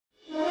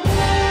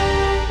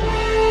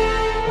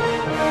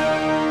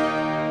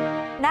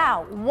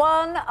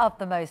One of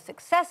the most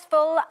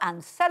successful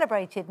and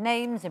celebrated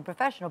names in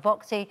professional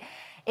boxing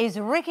is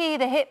Ricky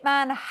the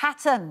Hitman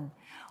Hatton.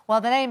 Well,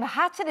 the name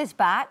Hatton is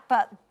back,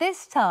 but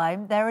this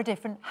time there are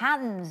different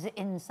hands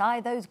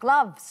inside those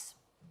gloves.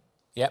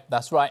 Yep,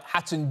 that's right.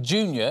 Hatton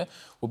Jr.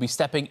 will be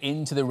stepping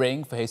into the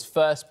ring for his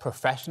first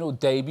professional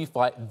debut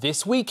fight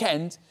this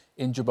weekend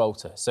in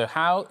Gibraltar. So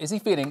how is he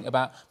feeling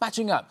about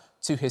matching up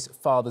to his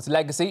father's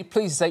legacy?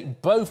 Pleased to say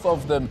both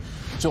of them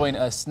join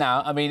us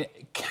now. I mean,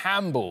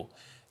 Campbell,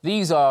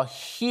 these are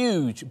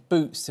huge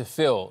boots to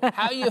fill.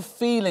 How are you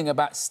feeling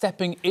about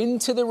stepping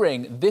into the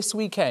ring this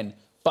weekend,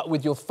 but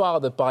with your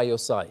father by your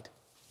side?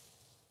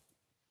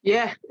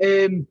 Yeah,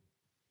 it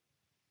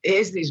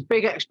is this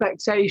big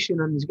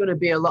expectation and there's going to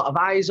be a lot of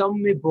eyes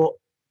on me, but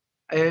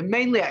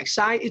mainly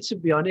excited, to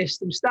be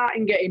honest. I'm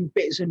starting getting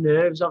bits of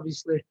nerves,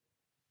 obviously.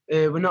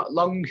 We're not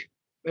long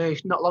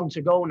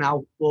to go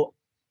now, but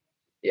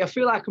yeah, I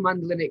feel like I'm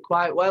handling it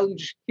quite well and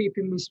just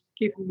keeping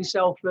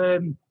myself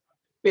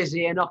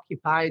busy and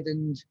occupied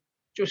and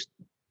just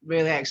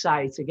really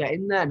excited to get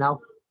in there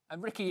now.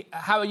 And Ricky,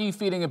 how are you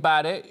feeling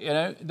about it? You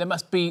know, there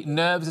must be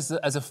nerves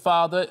as a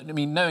father. I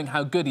mean, knowing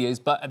how good he is,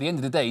 but at the end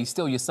of the day, he's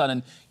still your son,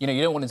 and you know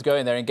you don't want him to go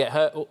in there and get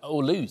hurt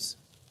or lose.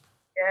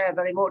 Yeah,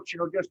 very much. You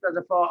know, just as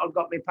I thought, I've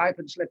got my pipe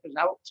and slippers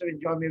out to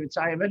enjoy my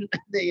retirement.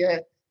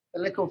 The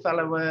little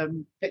fella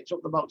picked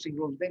up the boxing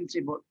gloves, didn't he?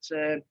 But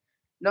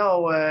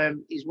no,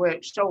 he's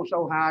worked so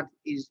hard.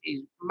 He's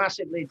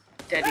massively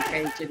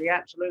dedicated. He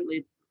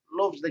absolutely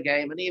loves the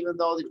game, and even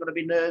though there's going to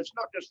be nerves,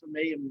 not just for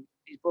me and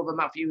his brother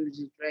Matthew, who's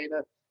his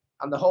trainer,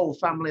 and the whole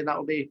family that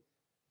will be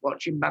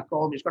watching back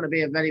home, it's going to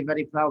be a very,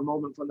 very proud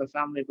moment for the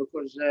family,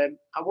 because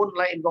I wouldn't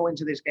let him go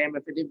into this game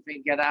if I didn't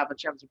think he'd have a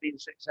chance of being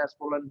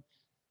successful, and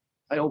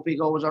I hope he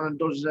goes on and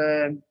does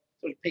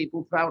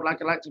people proud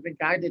like I like to think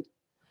I did.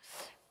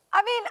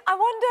 I mean, I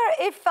wonder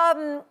if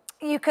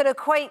you could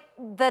equate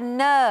the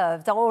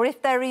nerves, or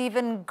if they're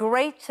even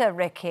greater,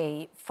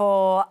 Ricky,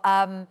 for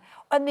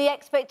and the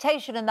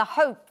expectation and the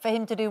hope for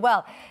him to do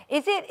well.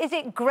 Is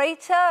it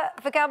greater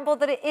for Campbell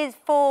than it is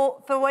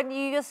for when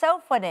you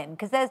yourself went in?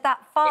 Because there's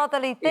that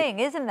fatherly thing,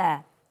 isn't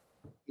there?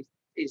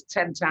 It's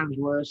 10 times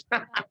worse.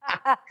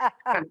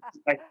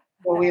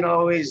 Well, you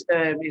know, it's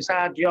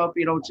our job,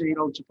 you know,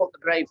 to put the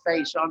brave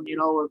face on, you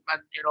know, and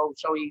you know,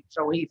 so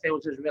he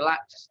feels as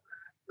relaxed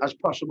as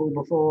possible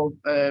before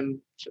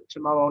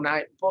tomorrow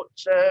night. But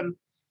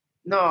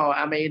no,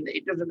 I mean,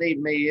 it doesn't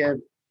need me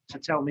to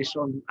tell my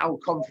son how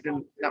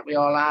confident that we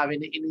all are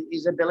in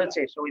his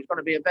ability. So he's going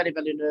to be a very,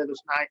 very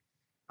nervous night.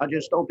 I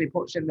just hope he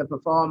puts in the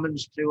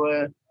performance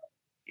to,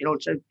 you know,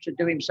 to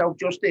do himself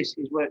justice.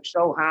 He's worked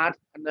so hard,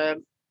 and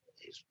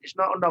it's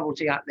not a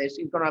novelty at this.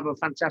 He's going to have a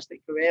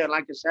fantastic career. And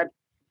like I said,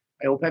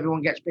 I hope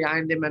everyone gets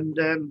behind him, and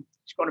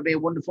it's going to be a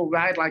wonderful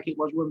ride like it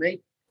was with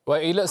me.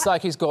 Well, he looks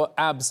like he's got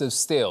abs of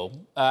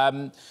steel.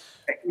 His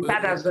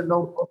dad has the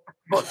number.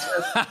 But,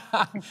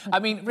 I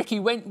mean, Ricky,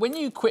 when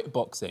you quit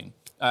boxing,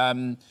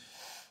 you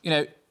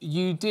know,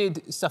 you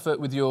did suffer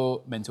with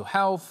your mental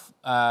health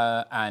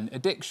and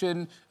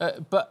addiction,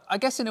 but I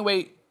guess in a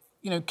way,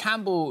 you know,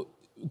 Campbell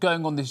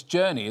going on this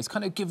journey has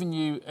kind of given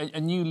you a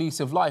new lease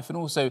of life and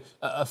also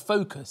a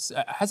focus.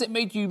 Has it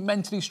made you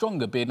mentally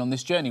stronger being on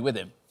this journey with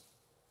him?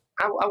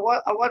 I've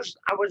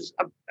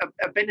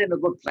been in a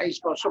good place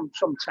for some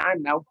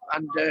time now,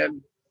 and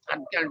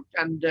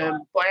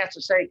but I have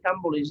to say,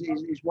 Campbell is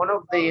one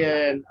of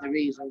the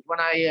reasons.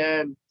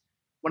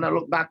 When I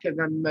look back at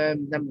them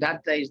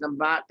bad days,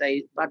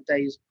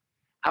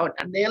 I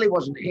nearly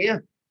wasn't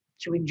here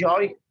to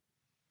enjoy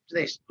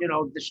this, you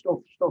know, the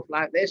stuff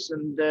like this,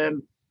 and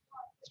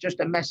it's just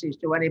a message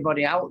to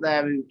anybody out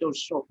there who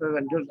does suffer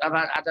and have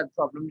had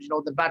problems. You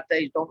know, the bad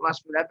days don't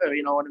last forever,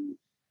 you know, and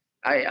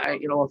I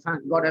you know,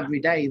 thank God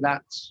every day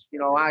that, you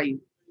know, I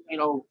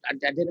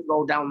didn't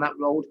go down that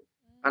road,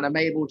 and I'm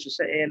able to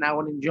sit here now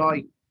and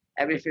enjoy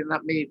everything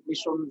that my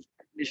son's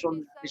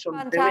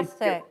fantastic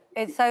doing.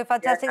 It's so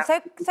fantastic. Yeah.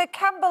 So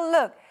Campbell,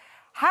 look,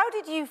 how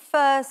did you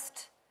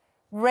first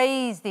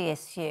raise the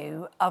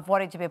issue of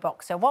wanting to be a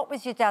boxer? What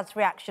was your dad's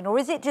reaction, or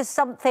is it just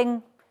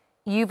something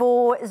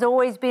has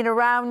always been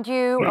around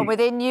you and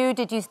within you?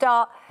 Did you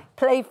start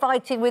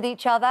fighting with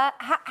each other?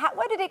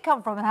 Where did it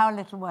come from, and how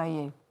little were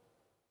you?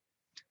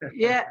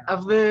 Yeah,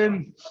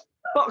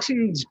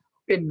 boxing's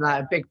been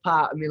like a big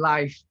part of my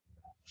life,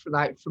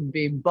 from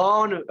being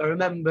born. I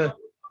remember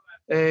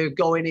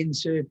going in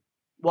to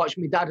watch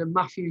my dad and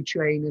Matthew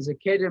train as a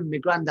kid, and my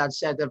granddad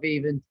said I've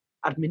even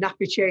had my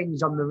nappy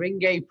chains on the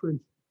ring apron.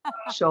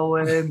 So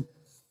it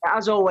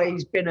has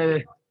always been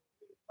a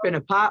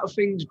part of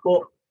things,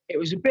 but it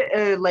was a bit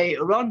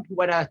later on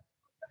when I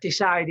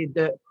decided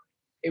that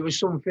it was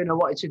something I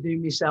wanted to do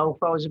myself.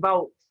 I was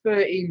about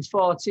 13,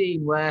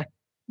 14, where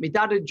my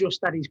dad had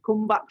just had his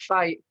comeback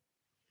fight,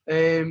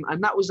 and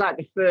that was like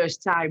the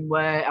first time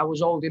where I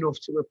was old enough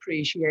to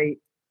appreciate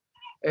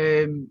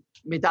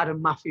my dad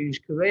and Matthew's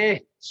career.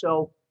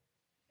 So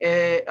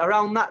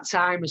around that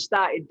time, I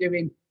started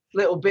doing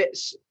little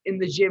bits in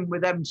the gym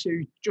with them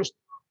to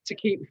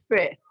keep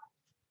fit,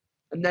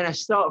 and then I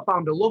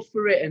found a love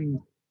for it, and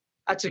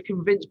had to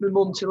convince my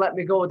mum to let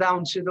me go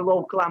down to the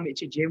local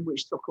amateur gym,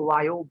 which took a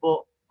while.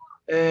 But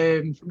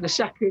from the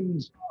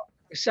second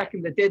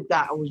I did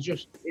that, I was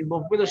just in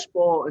love with the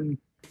sport, and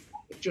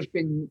it's just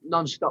been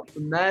non-stop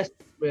from there,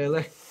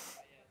 really.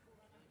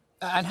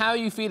 And how are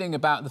you feeling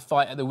about the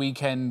fight at the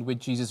weekend with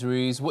Jesus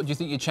Ruiz? What do you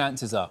think your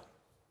chances are?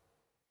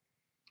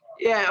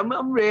 Yeah,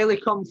 I'm really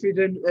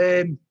confident.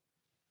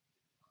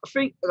 I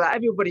think that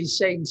everybody's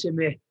saying to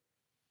me,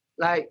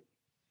 like,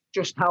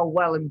 just how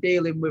well I'm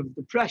dealing with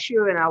the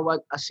pressure and how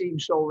I seem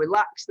so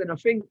relaxed. And I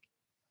think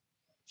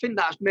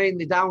that's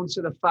mainly down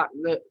to the fact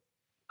that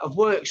I've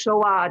worked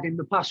so hard in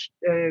the past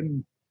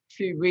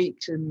few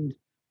weeks, and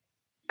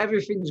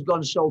everything's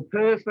gone so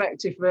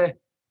perfect.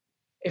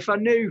 If I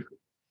knew,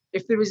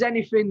 if there was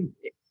anything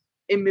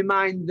in my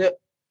mind that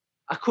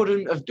I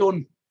couldn't have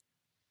done,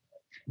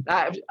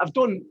 I've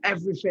done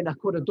everything I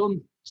could have done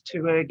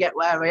to get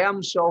where I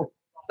am. So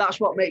that's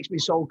what makes me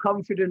so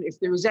confident. If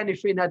there was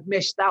anything I'd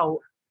missed out,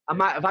 I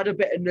might have had a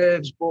bit of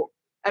nerves, but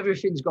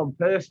everything's gone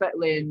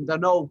perfectly, and I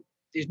know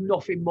there's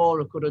nothing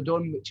more I could have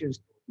done, which has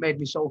made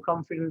me so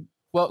confident.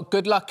 Well,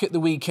 good luck at the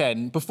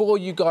weekend. Before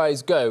you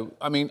guys go,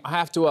 I mean, I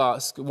have to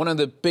ask, one of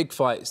the big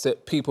fights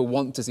that people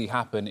want to see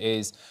happen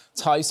is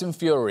Tyson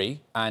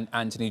Fury and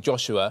Anthony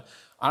Joshua.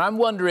 And I'm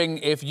wondering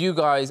if you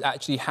guys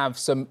actually have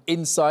some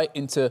insight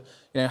into,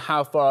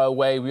 how far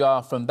away we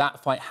are from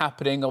that fight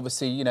happening.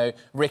 Obviously,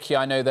 Ricky,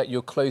 I know that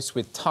you're close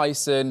with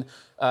Tyson,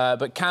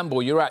 but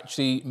Campbell, you're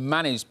actually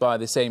managed by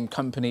the same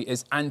company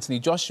as Anthony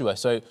Joshua.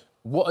 So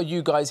what are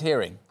you guys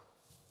hearing?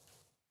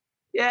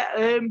 Yeah,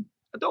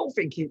 I don't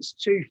think it's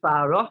too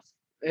far off.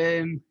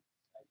 A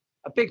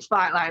big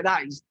fight like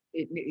that,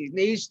 it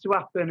needs to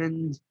happen,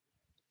 and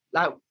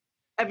like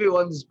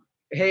everyone's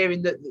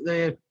hearing that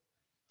they're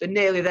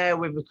nearly there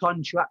with the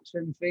contracts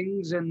and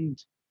things,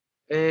 and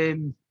they're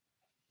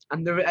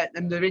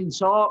in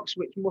talks,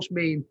 which must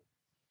mean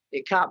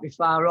it can't be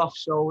far off.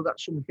 So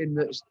that's something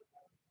that's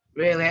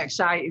really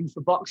exciting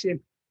for boxing.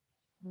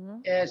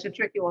 Yeah, it's a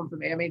tricky one for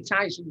me. I mean,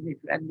 Tyson's my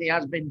friend; he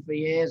has been for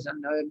years,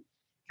 and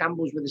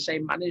Campbell's with the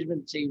same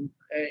management team.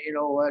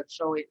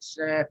 So it's.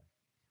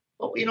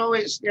 But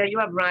it's you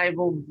have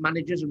rival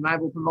managers and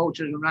rival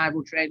promoters and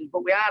rival trainers,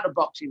 but we are the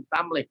boxing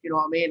family. You know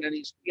what I mean? And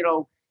it's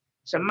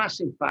it's a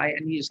massive fight,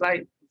 and it's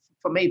like,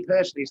 for me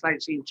personally, it's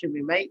like seeing two of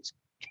my mates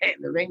get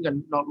in the ring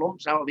and knock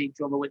lumps out of each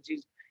other, which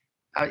is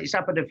it's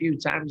happened a few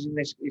times in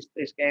this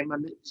game,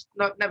 and it's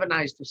never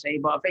nice to see.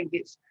 But I think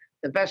it's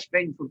the best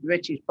thing for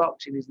British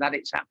boxing is that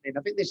it's happening.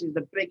 I think this is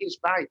the biggest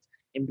fight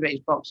in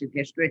British boxing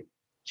history.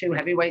 Two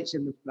heavyweights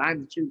in the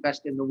prime, the two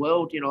best in the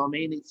world. You know what I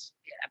mean?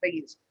 I think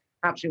it's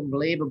absolutely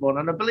unbelievable,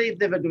 and I believe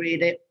they've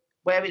agreed it.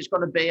 Where it's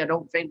going to be, I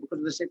don't think, because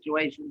of the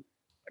situation,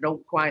 I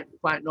don't quite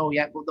know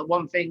yet. But the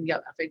one thing I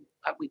think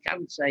that we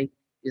can say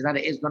is that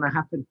it is going to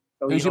happen.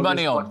 So, who's your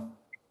money on?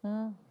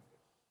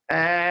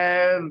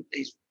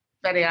 It's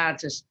very hard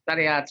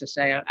to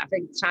say. I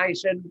think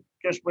Tyson,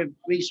 just with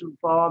recent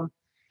form,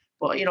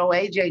 but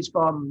AJ's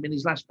form in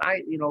his last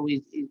fight,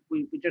 we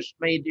just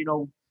made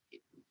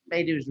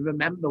us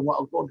remember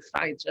what a good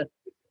fighter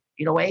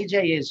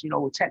AJ is,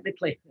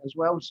 technically as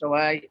well. So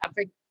I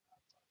think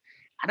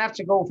I'd have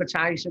to go for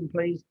Tyson,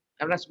 please.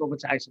 I'd have to go for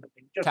Tyson, I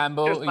think.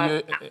 Campbell,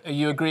 are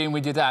you agreeing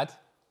with your dad?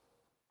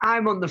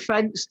 I'm on the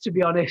fence, to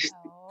be honest.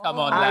 Come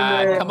on,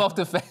 lad. Come off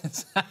the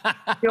fence.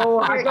 I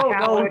don't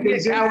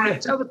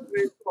know.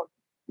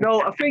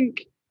 No, I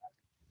think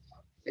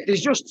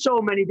there's just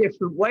so many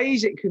different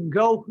ways it can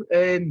go.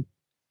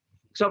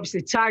 Because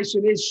obviously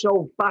Tyson is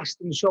so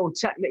fast and so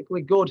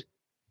technically good.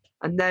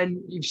 And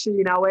then you've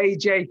seen how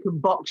AJ can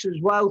box as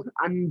well.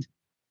 And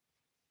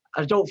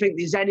I don't think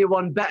there's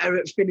anyone better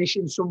at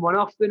finishing someone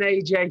off than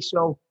AJ.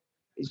 So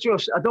it's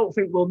just, I don't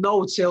think we'll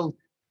know till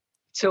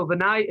the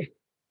night.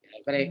 Yeah,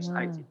 very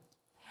exciting.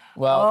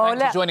 Well,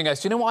 thanks for joining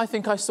us. Do you know what I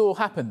think I saw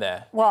happen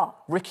there? What?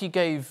 Ricky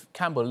gave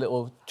Campbell a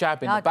little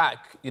jab in the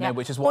back,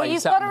 which is why well, he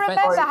you've sat got to on the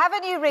remember, fence.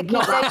 haven't you, Ricky?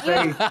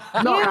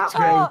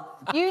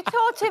 You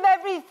taught him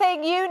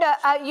everything you know.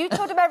 You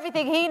taught him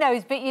everything he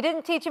knows, but you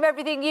didn't teach him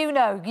everything you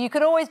know. You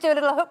can always do a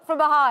little hook from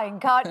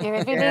behind, can't you,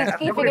 if he needs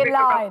keeping in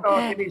line?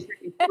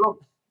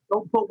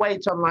 Don't put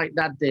weight on like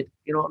Dad did.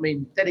 You know what I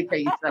mean?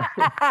 Dedicate yourself.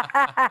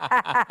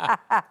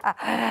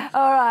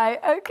 All right,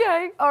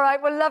 OK. All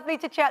right, well, lovely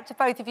to chat to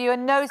both of you,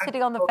 and no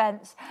sitting on the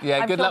fence.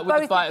 Yeah, good luck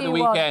with the fight at the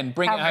weekend.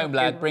 Bring it home,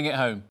 lad. Bring it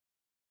home.